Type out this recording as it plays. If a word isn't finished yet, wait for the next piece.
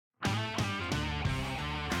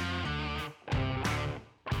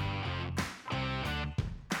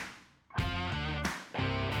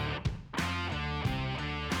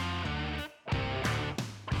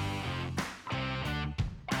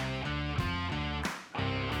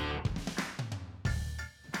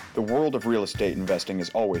The world of real estate investing is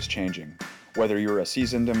always changing. Whether you're a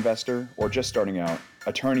seasoned investor or just starting out,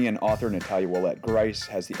 attorney and author Natalia Willett-Grice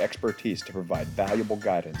has the expertise to provide valuable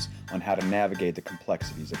guidance on how to navigate the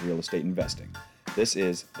complexities of real estate investing. This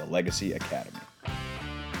is the Legacy Academy.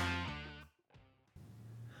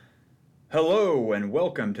 Hello and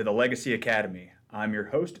welcome to the Legacy Academy. I'm your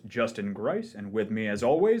host, Justin Grice, and with me as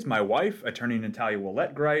always, my wife, attorney Natalia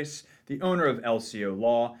Willett-Grice, the owner of LCO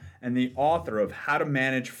Law, and the author of How to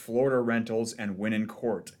Manage Florida Rentals and Win in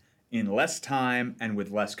Court in Less Time and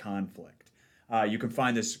with Less Conflict. You can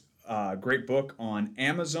find this great book on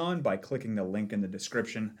Amazon by clicking the link in the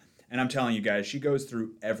description. And I'm telling you guys, she goes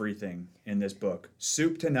through everything in this book,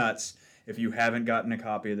 soup to nuts. If you haven't gotten a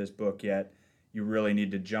copy of this book yet, you really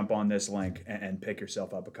need to jump on this link and pick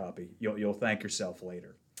yourself up a copy. You'll thank yourself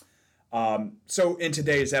later. So in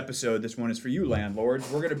today's episode, this one is for you landlords.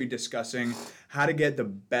 We're going to be discussing how to get the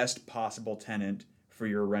best possible tenant for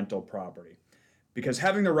your rental property. Because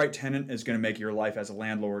having the right tenant is going to make your life as a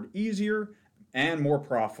landlord easier and more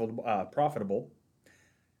profitable.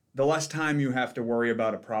 The less time you have to worry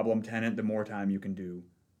about a problem tenant, the more time you can do,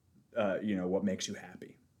 what makes you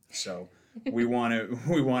happy. So we want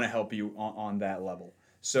to help you on that level.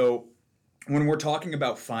 So when we're talking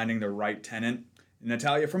about finding the right tenant,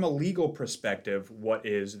 Natalia, from a legal perspective, what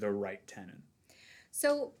is the right tenant?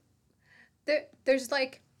 So there's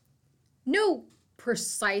no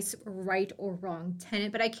precise right or wrong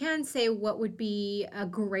tenant, but I can say what would be a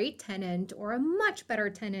great tenant or a much better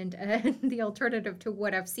tenant and the alternative to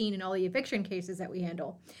what I've seen in all the eviction cases that we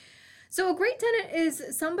handle. So a great tenant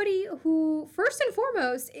is somebody who, first and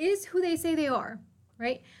foremost, is who they say they are,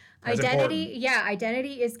 right? That's identity, important. yeah,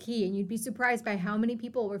 identity is key, and you'd be surprised by how many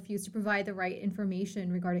people refuse to provide the right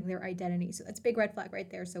information regarding their identity. So that's a big red flag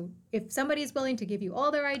right there. So if somebody is willing to give you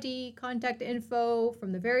all their ID, contact info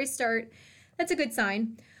from the very start, that's a good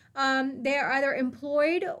sign. They are either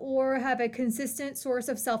employed or have a consistent source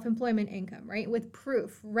of self-employment income, right? With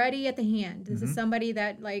proof ready at the hand. This is somebody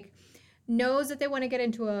that knows that they want to get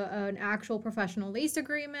into an actual professional lease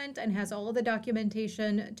agreement and has all of the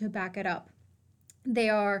documentation to back it up. They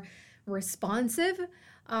are responsive.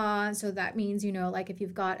 So that means, if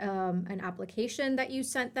you've got an application that you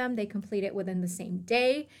sent them, they complete it within the same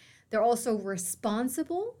day. They're also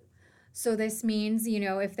responsible. So this means,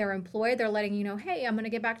 if they're employed, they're letting you know, hey, I'm going to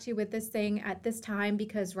get back to you with this thing at this time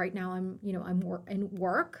because right now I'm in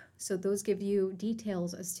work. So those give you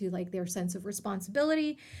details as to their sense of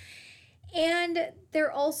responsibility. And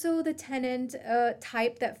they're also the tenant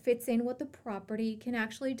type that fits in what the property can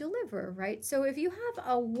actually deliver, right? So if you have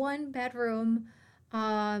a one-bedroom,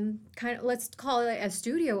 let's call it a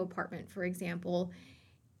studio apartment, for example,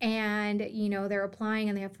 and, they're applying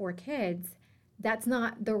and they have 4 kids, that's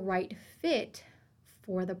not the right fit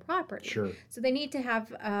for the property. Sure. So they need to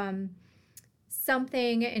have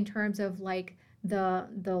something in terms of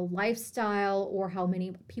the lifestyle or how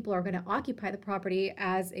many people are going to occupy the property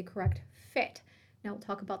as a correct fit. Now, we'll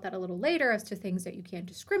talk about that a little later as to things that you can't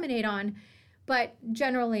discriminate on, but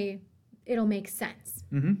generally, it'll make sense.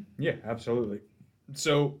 Mm-hmm. Yeah, absolutely.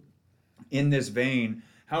 So in this vein,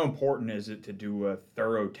 how important is it to do a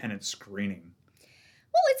thorough tenant screening?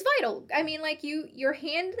 Well, it's vital. I mean, you're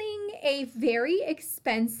handling a very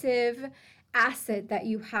expensive asset that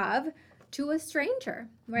you have to a stranger,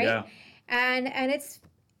 right? Yeah. And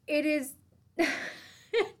it is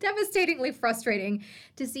devastatingly frustrating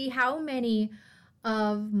to see how many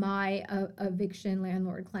of my eviction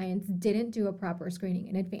landlord clients didn't do a proper screening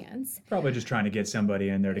in advance. Probably just trying to get somebody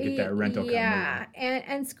in there to get that rental come moving.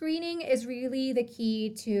 And screening is really the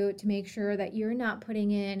key to make sure that you're not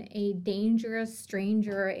putting in a dangerous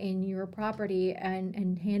stranger in your property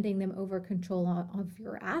and handing them over control of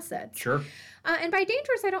your assets. Sure. And by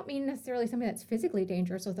dangerous, I don't mean necessarily something that's physically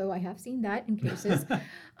dangerous, although I have seen that in cases.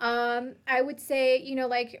 I would say,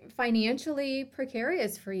 financially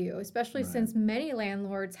precarious for you, especially since many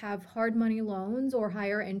landlords have hard money loans or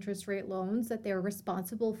higher interest rate loans that they're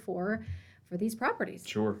responsible for these properties.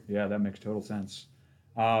 Sure. Yeah, that makes total sense.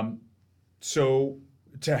 So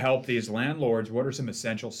to help these landlords, what are some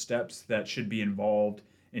essential steps that should be involved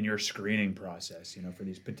in your screening process, for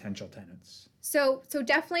these potential tenants? So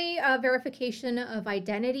definitely verification of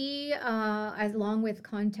identity, along with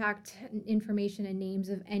contact information and names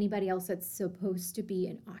of anybody else that's supposed to be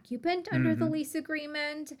an occupant under the lease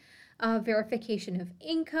agreement. Verification of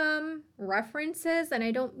income, references, and I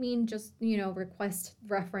don't mean just request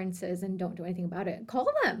references and don't do anything about it. Call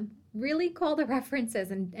them. Really call the references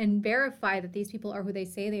and verify that these people are who they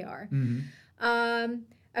say they are.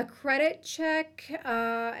 A credit check,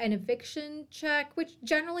 an eviction check, which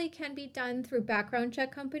generally can be done through background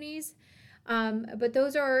check companies. But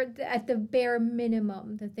those are at the bare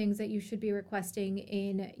minimum the things that you should be requesting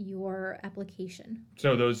in your application.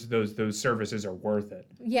 So those services are worth it.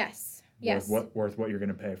 Yes. Yes. Worth what you're going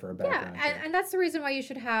to pay for a background Yeah, check. and that's the reason why you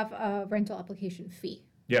should have a rental application fee.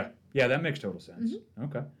 Yeah, that makes total sense. Mm-hmm.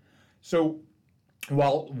 Okay. So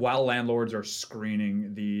while landlords are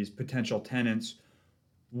screening these potential tenants,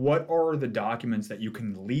 what are the documents that you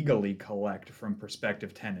can legally collect from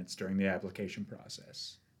prospective tenants during the application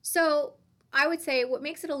process? So I would say what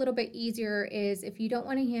makes it a little bit easier is if you don't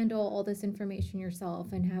want to handle all this information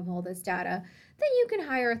yourself and have all this data, then you can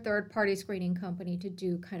hire a third-party screening company to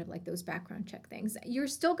do kind of like those background check things. You're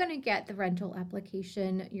still going to get the rental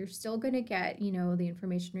application. You're still going to get, the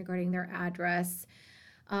information regarding their address,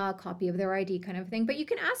 copy of their ID kind of thing. But you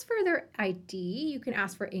can ask for their ID. You can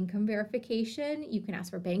ask for income verification. You can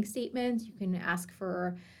ask for bank statements. You can ask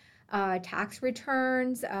for tax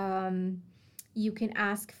returns. You can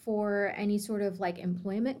ask for any sort of like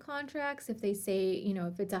employment contracts. If they say,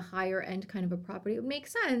 if it's a higher end kind of a property, it would make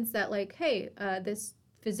sense that like, hey, this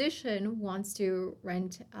physician wants to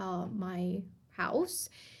rent my house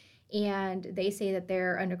and they say that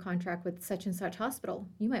they're under contract with such and such hospital.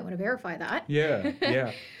 You might want to verify that. Yeah.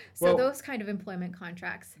 So well, those kind of employment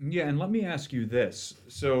contracts. Yeah, and let me ask you this.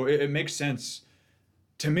 So it makes sense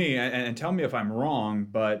to me, and tell me if I'm wrong,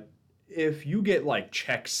 but if you get like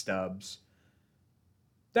check stubs,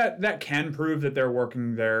 that can prove that they're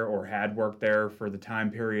working there or had worked there for the time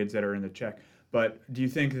periods that are in the check. But do you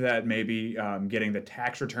think that maybe getting the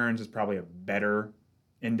tax returns is probably a better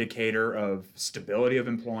indicator of stability of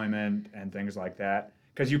employment and things like that?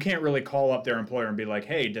 Because you can't really call up their employer and be like,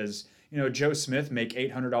 hey, does Joe Smith make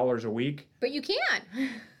 $800 a week? But you can.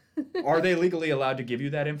 Are they legally allowed to give you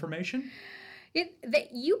that information?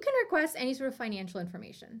 You can request any sort of financial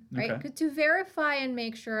information, right? Okay. To verify and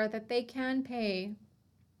make sure that they can pay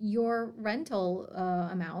your rental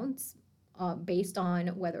amounts based on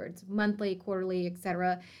whether it's monthly, quarterly,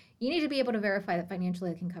 etc. You need to be able to verify that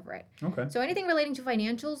financially they can cover it. Okay. So anything relating to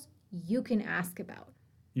financials, you can ask about.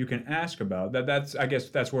 You can ask about that. I guess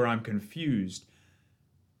that's where I'm confused.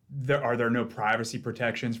 Are there no privacy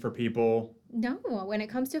protections for people? No, when it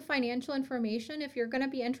comes to financial information, if you're going to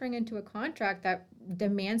be entering into a contract that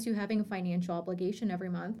demands you having a financial obligation every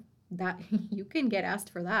month, that you can get asked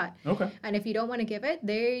for that. Okay. And if you don't want to give it,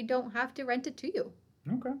 they don't have to rent it to you.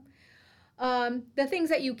 Okay. The things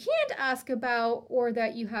that you can't ask about or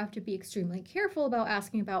that you have to be extremely careful about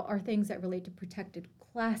asking about are things that relate to protected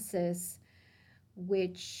classes,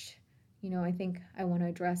 which, I think I want to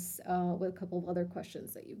address with a couple of other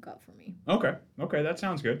questions that you've got for me. Okay, that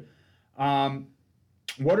sounds good.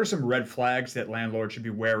 What are some red flags that landlords should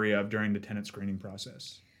be wary of during the tenant screening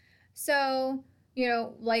process? So,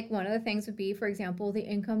 like one of the things would be, for example, the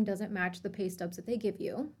income doesn't match the pay stubs that they give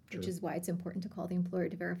you, which is why it's important to call the employer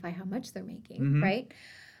to verify how much they're making, right?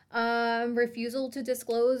 Refusal to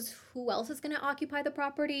disclose who else is going to occupy the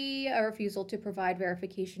property, a refusal to provide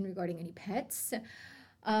verification regarding any pets,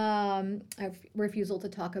 a refusal to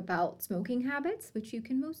talk about smoking habits, which you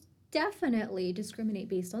can most definitely discriminate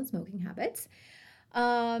based on smoking habits.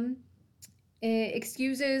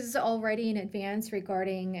 Excuses already in advance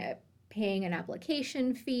regarding paying an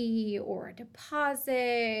application fee or a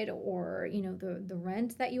deposit or, the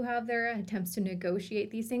rent that you have there, attempts to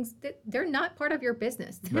negotiate these things, they're not part of your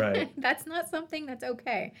business. Right. That's not something that's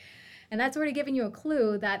okay. And that's already giving you a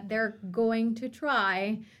clue that they're going to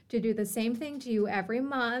try to do the same thing to you every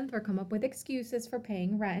month or come up with excuses for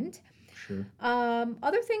paying rent. Sure.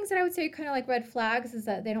 Other things that I would say kind of like red flags is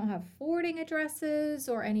that they don't have forwarding addresses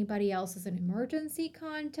or anybody else as an emergency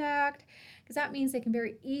contact, because that means they can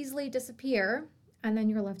very easily disappear and then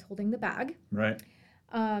you're left holding the bag. Right.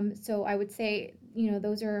 So I would say,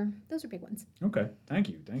 those are big ones. Okay. Thank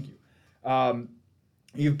you.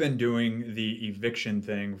 You've been doing the eviction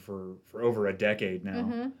thing for over a decade now.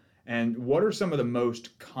 Mm-hmm. And what are some of the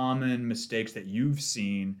most common mistakes that you've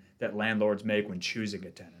seen that landlords make when choosing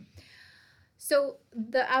a tenant? So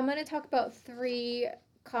I'm going to talk about 3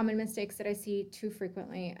 common mistakes that I see too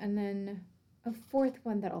frequently, and then a 4th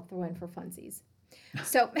one that I'll throw in for funsies.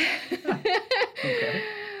 So Okay.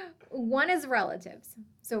 One is relatives.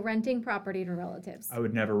 So renting property to relatives. I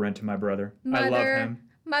would never rent to my brother. I love him.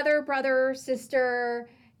 Mother, brother, sister,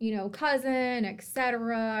 cousin,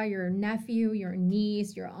 etc., your nephew, your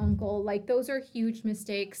niece, your uncle. Like, those are huge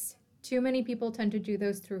mistakes. Too many people tend to do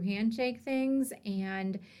those through handshake things,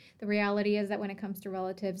 and the reality is that when it comes to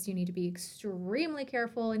relatives, you need to be extremely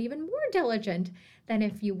careful and even more diligent than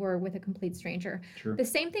if you were with a complete stranger. True. The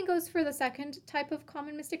same thing goes for the second type of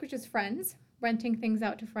common mistake, which is friends, renting things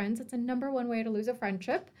out to friends. It's a number one way to lose a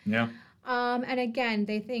friendship. Yeah. And again,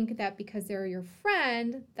 they think that because they're your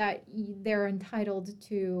friend, that they're entitled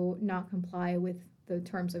to not comply with the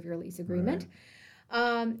terms of your lease agreement.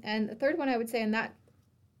 Right. And the third one I would say in that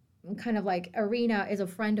kind of like arena is a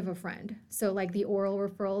friend of a friend. So like the oral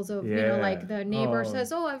referrals of, like the neighbor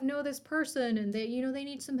says, oh, I know this person and they, they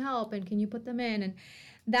need some help and can you put them in? And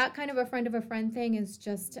that kind of a friend thing is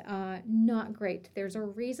just not great. There's a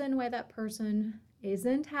reason why that person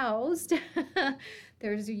isn't housed.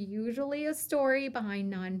 There's usually a story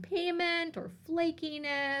behind non-payment or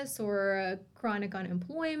flakiness or chronic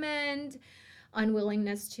unemployment,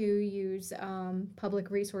 unwillingness to use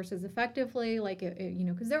public resources effectively, like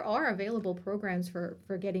because there are available programs for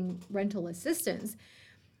getting rental assistance,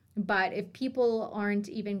 but if people aren't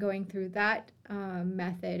even going through that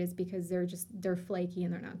method, it's because they're flaky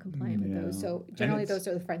and they're not compliant with those. So generally those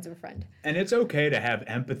are the friends of a friend. And it's okay to have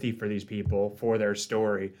empathy for these people, for their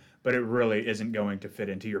story, but it really isn't going to fit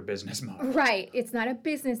into your business model. Right. It's not a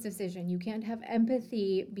business decision. You can't have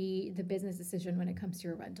empathy be the business decision when it comes to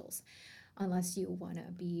your rentals, unless you want to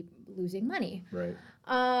be losing money. Right.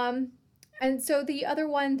 And so the other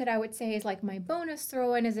one that I would say is like my bonus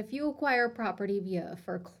throw-in is if you acquire property via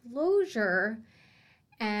foreclosure,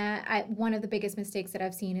 one of the biggest mistakes that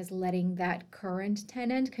I've seen is letting that current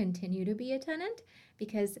tenant continue to be a tenant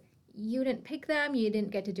because you didn't pick them, you didn't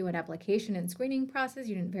get to do an application and screening process,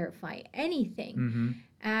 you didn't verify anything. Mm-hmm.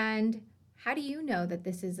 And how do you know that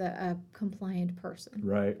this is a compliant person?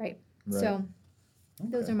 Right. So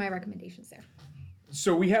those are my recommendations there.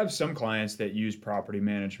 So we have some clients that use property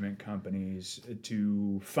management companies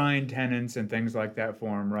to find tenants and things like that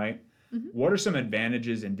for them, right? Mm-hmm. What are some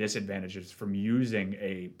advantages and disadvantages from using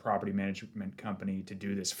a property management company to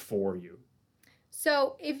do this for you?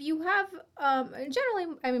 So if you have,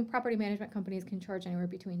 generally, property management companies can charge anywhere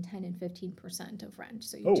between 10 and 15% of rent.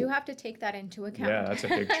 So you do have to take that into account. Yeah, that's a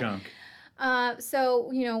big chunk. So,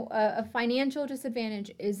 a financial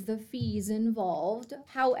disadvantage is the fees involved.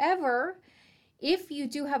 However, if you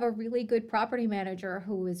do have a really good property manager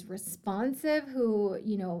who is responsive, who,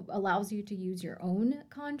 allows you to use your own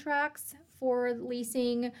contracts for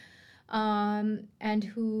leasing, and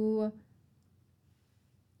who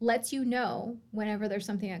lets you know whenever there's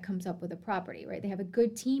something that comes up with a property, right? They have a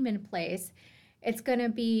good team in place. It's going to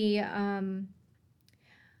be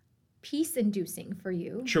peace-inducing for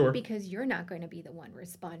you. Sure. Because you're not going to be the one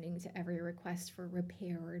responding to every request for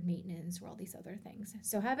repair or maintenance or all these other things.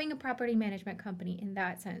 So having a property management company in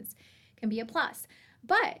that sense can be a plus.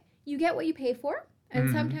 But you get what you pay for,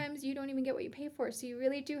 and sometimes you don't even get what you pay for. So you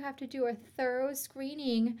really do have to do a thorough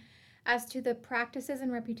screening as to the practices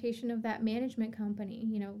and reputation of that management company.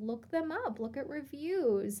 Look them up, look at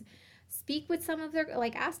reviews, speak with some of their,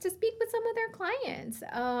 ask to speak with some of their clients.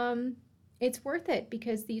 It's worth it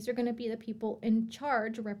because these are going to be the people in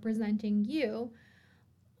charge representing you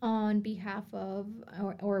on behalf of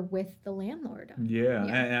or with the landlord. Yeah.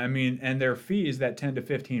 And their fees, that 10 to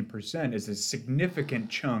 15% is a significant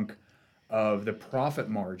chunk of the profit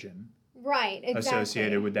margin. Right, exactly.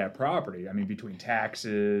 Associated with that property. Between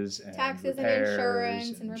taxes and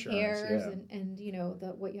insurance and repairs and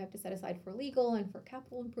what you have to set aside for legal and for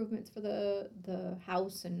capital improvements for the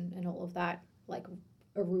house and all of that, like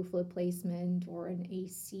a roof replacement or an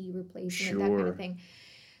AC replacement, that kind of thing.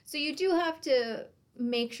 So you do have to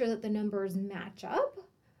make sure that the numbers match up,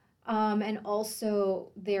 and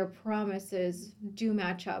also their promises do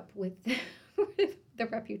match up with the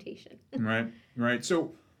reputation. Right.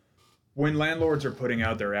 So when landlords are putting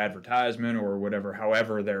out their advertisement or whatever,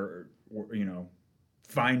 however they're,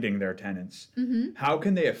 finding their tenants, how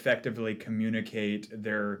can they effectively communicate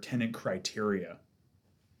their tenant criteria?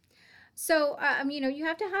 So, you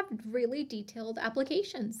have to have really detailed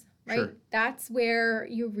applications, right? Sure. That's where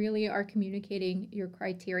you really are communicating your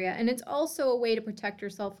criteria. And it's also a way to protect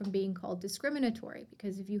yourself from being called discriminatory,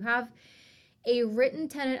 because if you have a written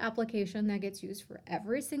tenant application that gets used for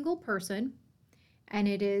every single person, and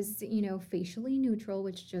it is, facially neutral,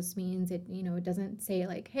 which just means it, it doesn't say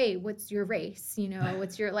like, hey, what's your race?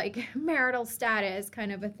 What's your marital status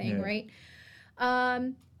kind of a thing, right?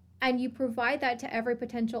 And you provide that to every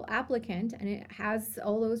potential applicant, and it has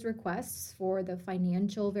all those requests for the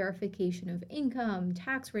financial verification of income,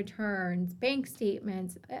 tax returns, bank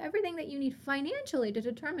statements, everything that you need financially to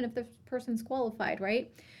determine if the person's qualified,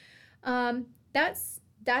 right?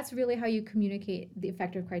 That's really how you communicate the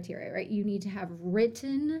effective criteria, right? You need to have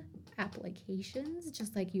written applications,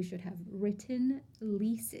 just like you should have written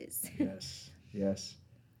leases. Yes.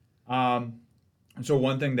 So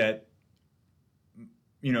one thing that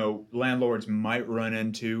landlords might run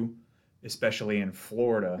into, especially in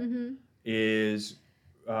Florida, is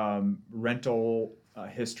rental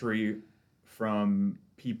history from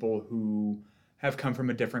people who have come from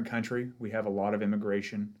a different country. We have a lot of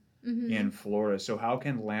immigration in Florida. So how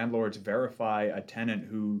can landlords verify a tenant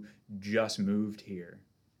who just moved here?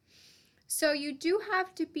 So you do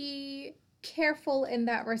have to be careful in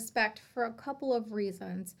that respect for a couple of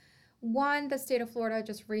reasons. One, the state of Florida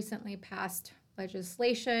just recently passed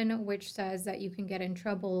legislation which says that you can get in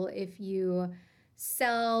trouble if you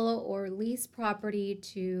sell or lease property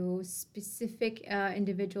to specific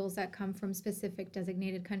individuals that come from specific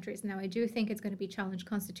designated countries. Now, I do think it's going to be challenged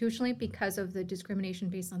constitutionally because of the discrimination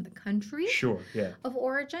based on the country of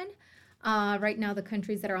origin. Right now, the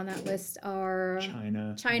countries that are on that list are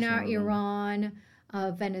China, Iran,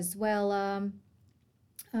 Venezuela.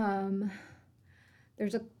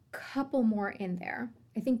 There's a couple more in there.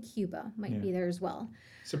 I think Cuba might be there as well.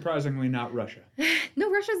 Surprisingly, not Russia.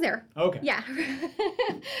 No, Russia's there. Okay. Yeah.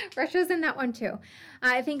 Russia's in that one too.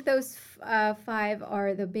 I think those 5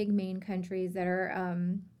 are the big main countries that are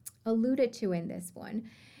alluded to in this one.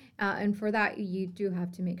 And for that, you do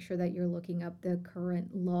have to make sure that you're looking up the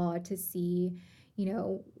current law to see,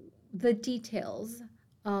 the details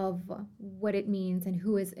of what it means and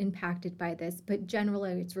who is impacted by this. But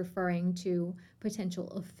generally, it's referring to potential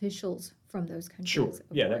officials from those countries. Sure.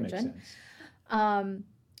 Yeah, that makes sense.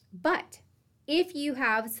 But if you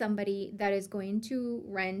have somebody that is going to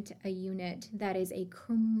rent a unit that is a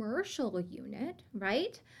commercial unit,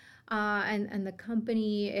 right? And the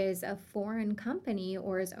company is a foreign company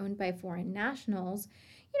or is owned by foreign nationals,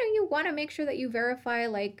 you want to make sure that you verify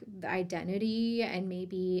like the identity and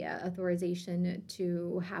maybe authorization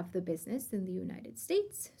to have the business in the United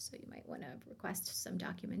States. So you might want to request some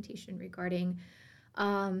documentation regarding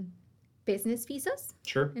business visas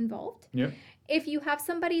involved. Yep. If you have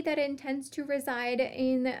somebody that intends to reside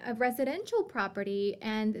in a residential property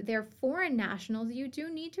and they're foreign nationals, you do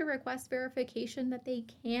need to request verification that they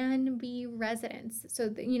can be residents.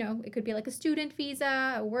 So, it could be like a student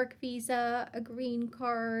visa, a work visa, a green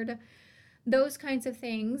card, those kinds of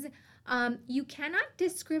things. You cannot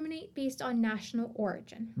discriminate based on national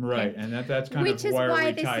origin. Right, and that's kind of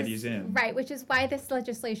why we tie these in. Right, which is why this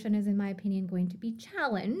legislation is, in my opinion, going to be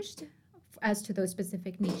challenged as to those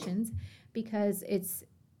specific nations, because it's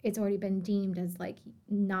already been deemed as like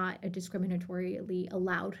not a discriminatorily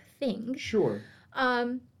allowed thing. Sure.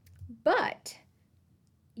 But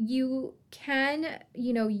you can,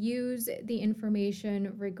 use the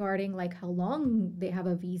information regarding like how long they have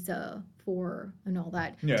a visa for and all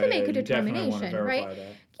that to make a determination, right?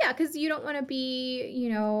 That. Yeah, because you don't want to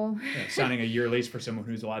be, signing a year lease for someone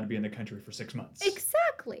who's allowed to be in the country for 6 months.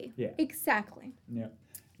 Exactly. Yeah. Exactly. Yeah.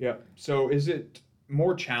 Yeah. So is it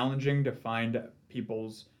more challenging to find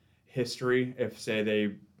people's history if, say,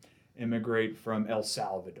 they immigrate from El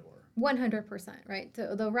Salvador? 100%, right?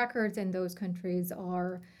 So the records in those countries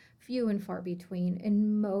are few and far between.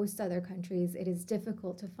 In most other countries, it is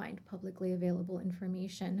difficult to find publicly available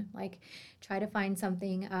information. Like, try to find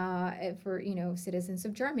something for, citizens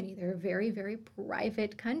of Germany. They're a very, very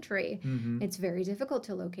private country. Mm-hmm. It's very difficult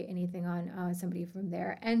to locate anything on somebody from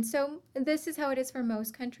there. And so this is how it is for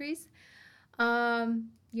most countries.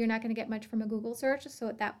 You're not going to get much from a Google search. So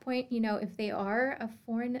at that point, if they are a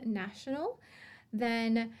foreign national,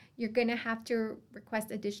 then you're going to have to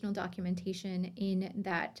request additional documentation in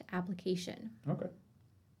that application. Okay.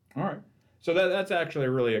 All right. So that's actually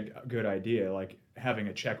really a good idea, like having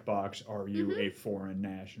a checkbox, are you a foreign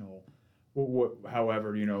national?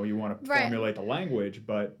 However, you want to formulate the language,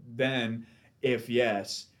 but then if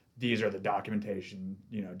yes, these are the documentation,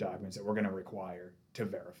 documents that we're going to require to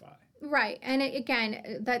verify. Right. And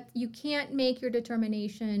again, that you can't make your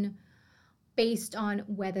determination based on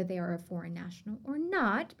whether they are a foreign national or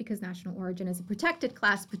not, because national origin is a protected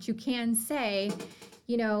class, but you can say,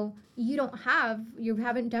 you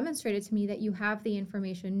haven't demonstrated to me that you have the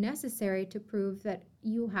information necessary to prove that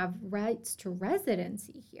you have rights to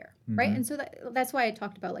residency here, right? And so that's why I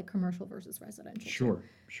talked about like commercial versus residential.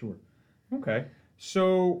 Sure. Okay.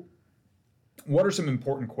 So what are some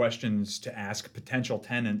important questions to ask potential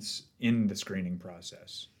tenants in the screening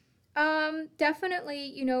process?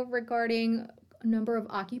 Definitely, regarding a number of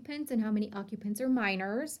occupants and how many occupants are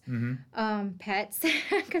minors. Pets,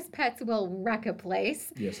 because pets will wreck a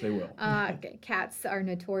place. Yes, they will. Cats are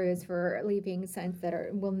notorious for leaving scents that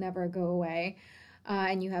will never go away.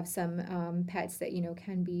 And you have some pets that,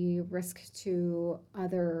 can be risk to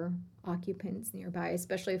other occupants nearby,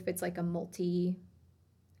 especially if it's like a multifamily.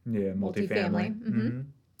 Mm-hmm.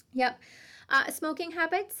 Yep. Smoking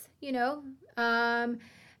habits,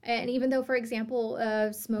 And even though, for example,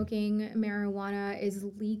 smoking marijuana is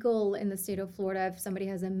legal in the state of Florida, if somebody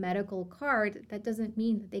has a medical card, that doesn't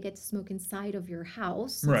mean that they get to smoke inside of your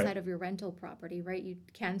house, Right. inside of your rental property, right? You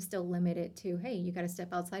can still limit it to, hey, you got to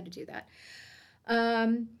step outside to do that.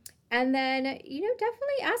 And then,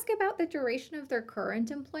 definitely ask about the duration of their current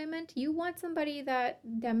employment. You want somebody that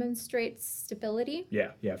demonstrates stability.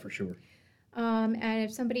 Yeah, for sure. And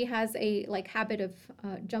if somebody has a habit of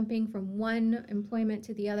jumping from one employment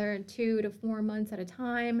to the other in 2 to 4 months at a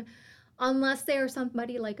time, unless they are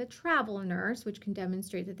somebody like a travel nurse, which can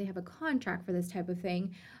demonstrate that they have a contract for this type of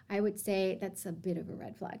thing, I would say that's a bit of a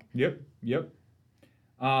red flag. Yep.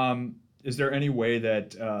 Is there any way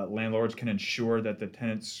that landlords can ensure that the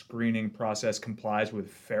tenant screening process complies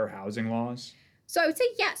with fair housing laws? So I would say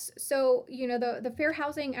yes. So, the Fair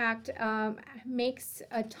Housing Act makes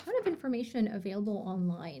a ton of information available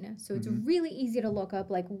online. So it's really easy to look up,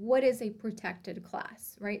 what is a protected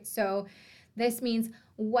class, right? So this means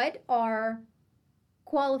what are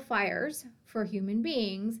qualifiers for human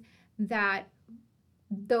beings that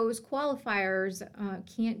those qualifiers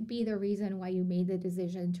can't be the reason why you made the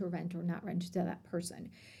decision to rent or not rent to that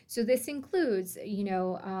person. So this includes,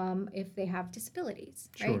 if they have disabilities,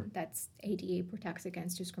 right? Sure. That's ADA protects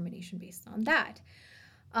against discrimination based on that.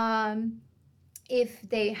 If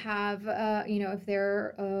they have, if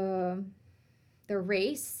their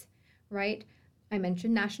race, right? I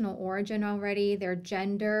mentioned national origin already, their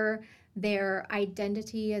gender, their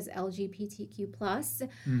identity as LGBTQ+.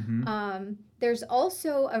 There's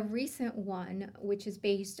also a recent one which is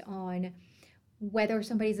based on whether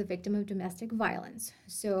somebody's a victim of domestic violence.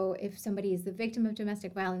 So if somebody is the victim of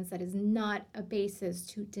domestic violence, that is not a basis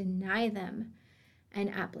to deny them an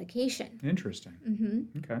application. Interesting.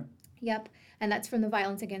 Okay. Yep. And that's from the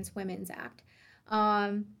Violence Against Women's Act.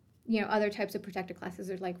 Other types of protected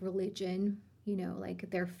classes are like religion, like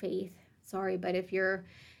their faith. Sorry, but if you're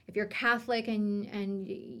Catholic and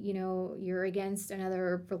you're against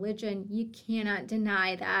another religion, you cannot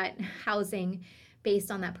deny that housing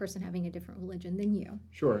based on that person having a different religion than you.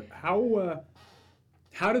 Sure.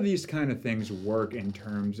 How do these kind of things work in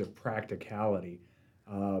terms of practicality?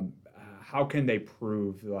 How can they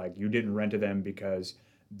prove you didn't rent to them because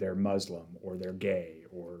they're Muslim or they're gay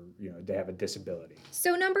or they have a disability?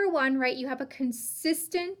 So number one, right, you have a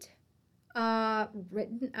consistent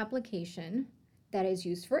written application that is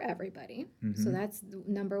used for everybody. So that's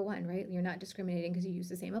number one, right? You're not discriminating because you use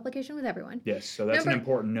the same application with everyone. Yes, so that's an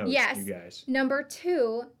important note, yes. you guys. Number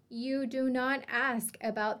two, you do not ask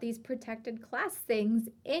about these protected class things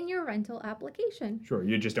in your rental application. Sure,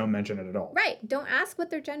 you just don't mention it at all. Right. Don't ask what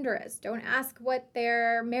their gender is. Don't ask what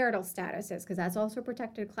their marital status is, because that's also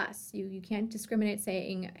protected class. You can't discriminate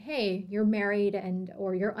saying, hey, you're married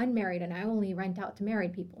or you're unmarried and I only rent out to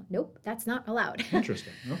married people. Nope, that's not allowed.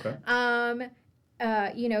 Interesting. Okay.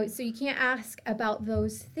 So you can't ask about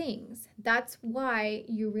those things. That's why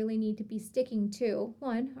you really need to be sticking to,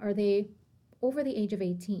 one, are they over the age of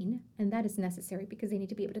 18? And that is necessary because they need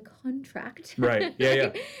to be able to contract. Right,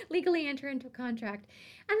 yeah. Legally enter into a contract.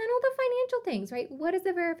 And then all the financial things, right? What is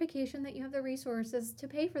the verification that you have the resources to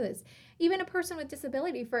pay for this? Even a person with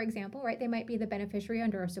disability, for example, right? They might be the beneficiary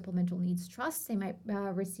under a supplemental needs trust. They might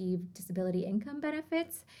receive disability income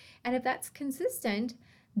benefits. And if that's consistent,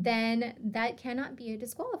 then that cannot be a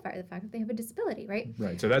disqualifier, the fact that they have a disability, right?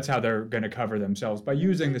 Right, so that's how they're going to cover themselves, by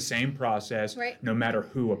using the same process, right, no matter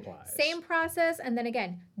who applies. Same process, and then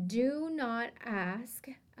again, do not ask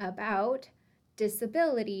about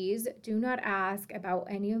disabilities, do not ask about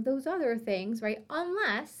any of those other things, right?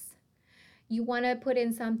 Unless you want to put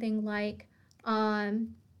in something like, do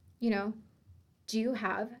you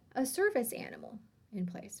have a service animal in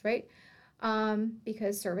place, right?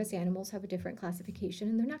 Because service animals have a different classification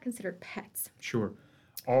and they're not considered pets. Sure.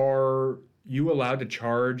 Are you allowed to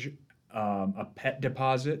charge a pet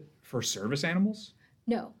deposit for service animals?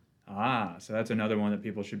 No. So that's another one that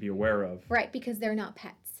people should be aware of. Right, because they're not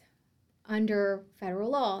pets. Under federal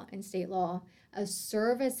law and state law, a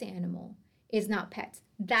service animal is not pets.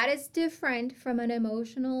 That is different from an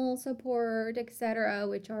emotional support, etc.,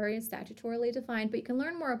 which are statutorily defined, but you can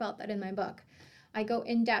learn more about that in my book. I go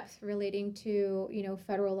in depth relating to,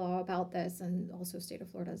 federal law about this and also state of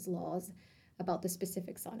Florida's laws about the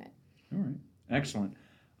specifics on it. All right. Excellent.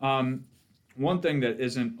 One thing that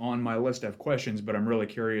isn't on my list of questions, but I'm really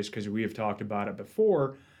curious because we have talked about it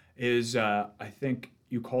before, is I think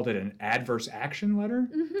you called it an adverse action letter?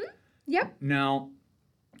 Yep. Now,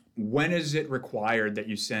 when is it required that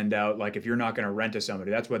you send out, if you're not going to rent to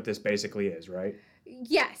somebody? That's what this basically is, right?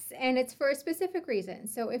 Yes, and it's for a specific reason.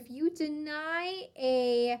 So if you deny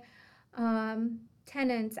a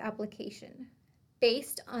tenant's application,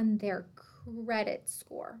 based on their credit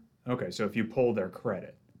score. Okay, so if you pull their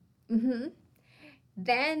credit. Mm-hmm.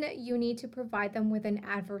 Then you need to provide them with an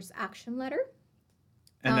adverse action letter.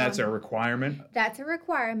 And that's a requirement? That's a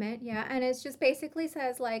requirement, yeah. And it just basically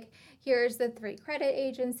says, like, here's the 3 credit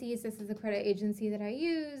agencies. This is the credit agency that I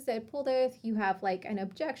use. I pulled it. If you have, like, an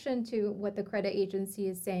objection to what the credit agency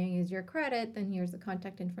is saying is your credit, then here's the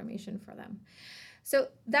contact information for them. So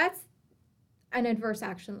that's an adverse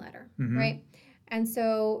action letter, right? And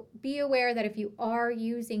so be aware that if you are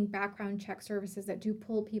using background check services that do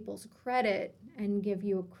pull people's credit and give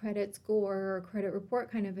you a credit score or a credit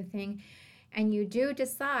report kind of a thing, and you do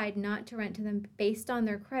decide not to rent to them based on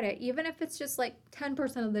their credit, even if it's just like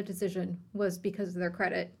 10% of the decision was because of their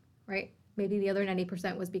credit, right? Maybe the other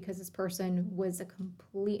 90% was because this person was a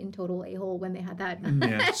complete and total a-hole when they had that.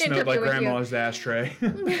 Yeah, smelled like grandma's ashtray.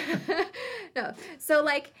 No. So,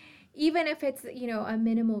 like, even if it's, a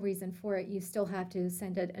minimal reason for it, you still have to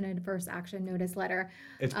send an adverse action notice letter.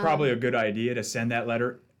 It's probably a good idea to send that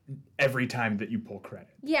letter every time that you pull credit.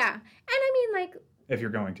 Yeah. And I mean, like... if you're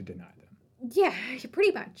going to deny them. Yeah,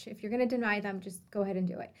 pretty much. If you're going to deny them, just go ahead and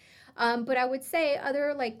do it. But I would say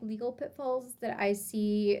other, like, legal pitfalls that I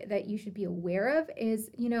see that you should be aware of is,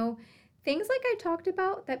 things like I talked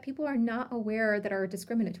about that people are not aware that are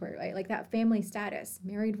discriminatory, right? Like that family status,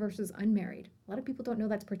 married versus unmarried. A lot of people don't know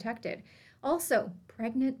that's protected. Also,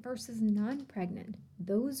 pregnant versus non-pregnant.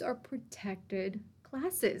 Those are protected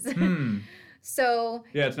classes. So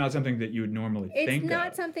yeah, it's not something that you would normally think of. It's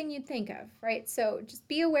not something you'd think of, right? So just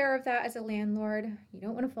be aware of that as a landlord. You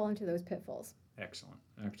don't want to fall into those pitfalls. Excellent.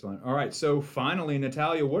 All right, so finally,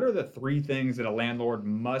 Natalia, what are the 3 things that a landlord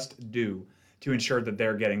must do to ensure that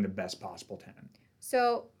they're getting the best possible tenant?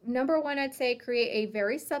 So number 1, I'd say create a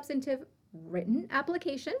very substantive written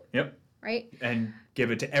application. Yep. Right? And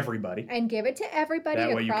give it to everybody. That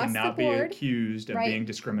way you cannot be board. Accused of being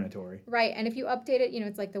discriminatory. Right. And if you update it,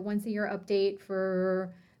 it's like the once a year update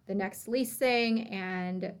for the next lease thing,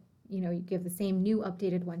 and you give the same new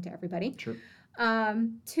updated one to everybody. Sure.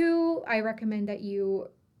 2, I recommend that you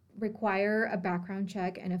require a background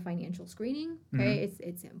check and a financial screening. Okay.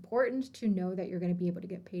 It's important to know that you're going to be able to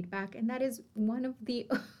get paid back, and that is one of the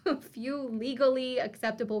few legally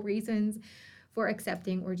acceptable reasons for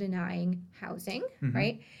accepting or denying housing,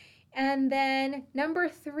 right? And then number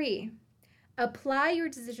 3, apply your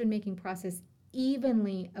decision-making process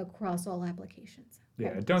evenly across all appliapplications.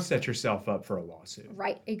 Okay? Yeah, don't set yourself up for a lawsuit.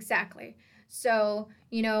 Right, exactly. So,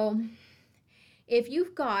 if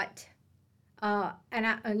you've got 10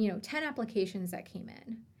 applications that came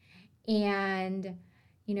in, and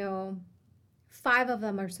 5 of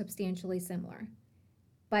them are substantially similar,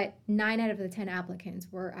 but 9 out of the 10 applicants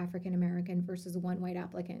were African American versus 1 white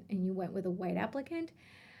applicant, and you went with a white applicant,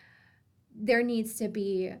 there needs to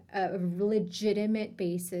be a legitimate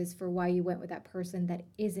basis for why you went with that person that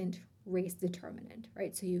isn't race determinant,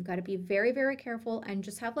 right? So you've got to be very, very careful and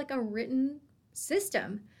just have like a written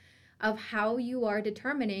system of how you are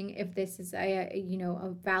determining if this is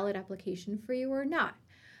a valid application for you or not.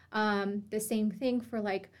 The same thing for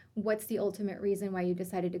like, what's the ultimate reason why you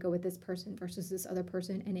decided to go with this person versus this other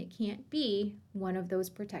person, and it can't be one of those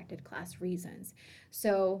protected class reasons.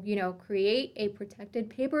 So, create a protected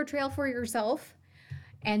paper trail for yourself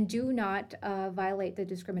and do not violate the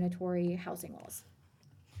discriminatory housing laws.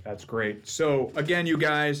 That's great. So again, you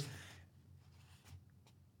guys,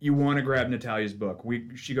 you want to grab Natalia's book.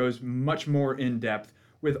 She goes much more in depth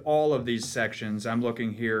with all of these sections. I'm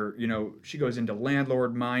looking here, she goes into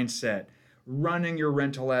landlord mindset, running your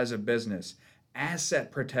rental as a business,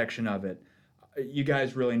 asset protection of it. You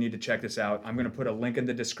guys really need to check this out. I'm going to put a link in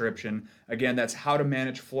the description. Again, that's how to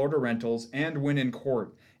manage Florida rentals and win in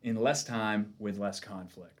court in less time with less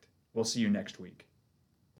conflict. We'll see you next week.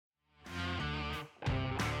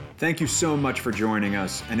 Thank you so much for joining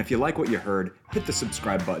us. And if you like what you heard, hit the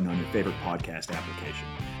subscribe button on your favorite podcast application.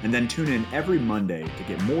 And then tune in every Monday to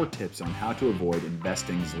get more tips on how to avoid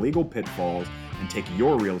investing's legal pitfalls and take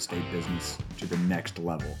your real estate business to the next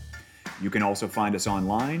level. You can also find us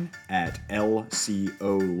online at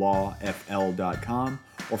lcolawfl.com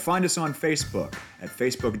or find us on Facebook at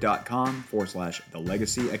facebook.com/The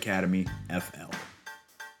Legacy Academy FL.